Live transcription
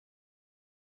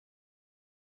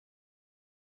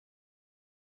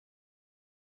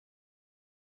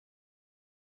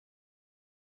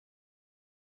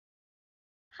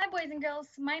Hi, boys and girls.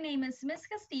 My name is Miss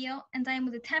Castillo, and I am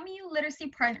with the TAMIU Literacy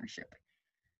Partnership.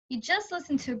 You just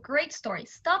listened to a great story,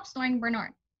 Stop Snoring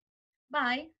Bernard,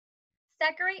 by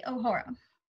Zachary O'Hara.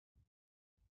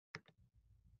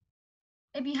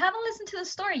 If you haven't listened to the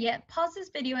story yet, pause this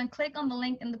video and click on the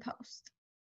link in the post.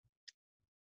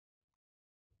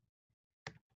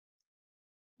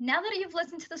 Now that you've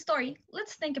listened to the story,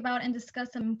 let's think about and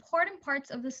discuss some important parts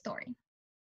of the story.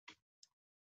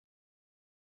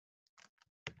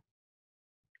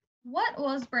 What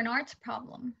was Bernard's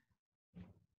problem?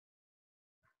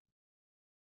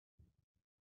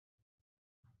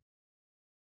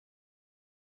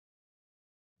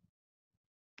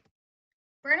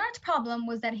 Bernard's problem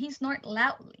was that he snored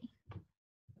loudly.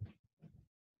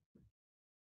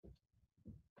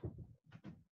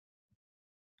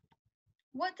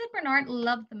 What did Bernard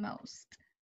love the most?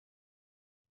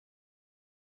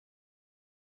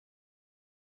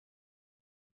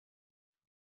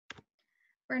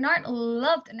 Bernard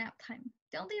loved nap time.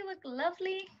 Don't they look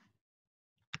lovely?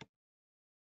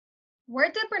 Where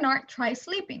did Bernard try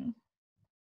sleeping?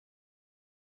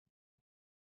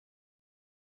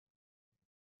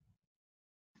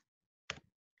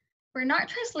 Bernard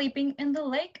tried sleeping in the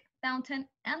lake, fountain,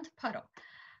 and puddle.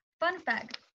 Fun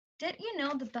fact, did you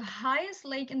know that the highest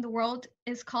lake in the world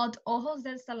is called Ojos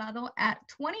del Salado at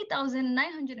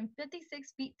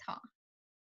 20,956 feet tall?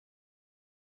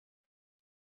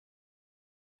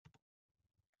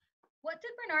 What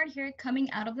did Bernard hear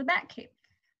coming out of the bat cave?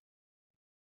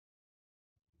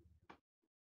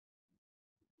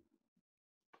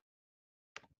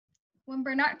 When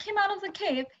Bernard came out of the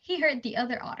cave, he heard the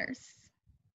other otters.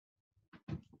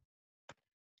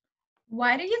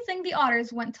 Why do you think the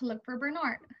otters went to look for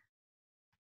Bernard?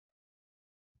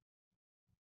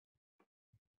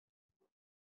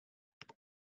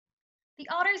 The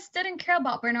otters didn't care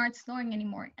about Bernard snoring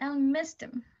anymore and missed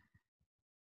him.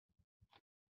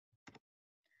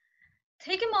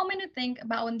 Take a moment to think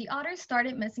about when the otters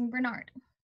started missing Bernard.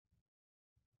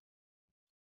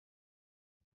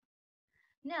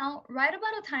 Now, write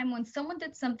about a time when someone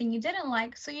did something you didn't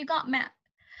like, so you got mad,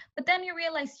 but then you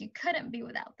realized you couldn't be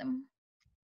without them.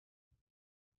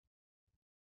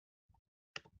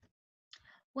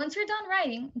 Once you're done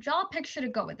writing, draw a picture to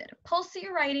go with it. Post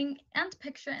your writing and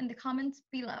picture in the comments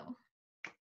below.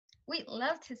 We'd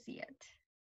love to see it.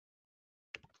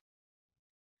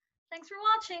 Thanks for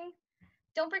watching.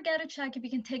 Don't forget to check if you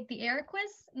can take the air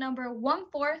quiz number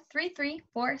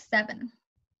 143347.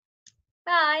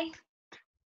 Bye.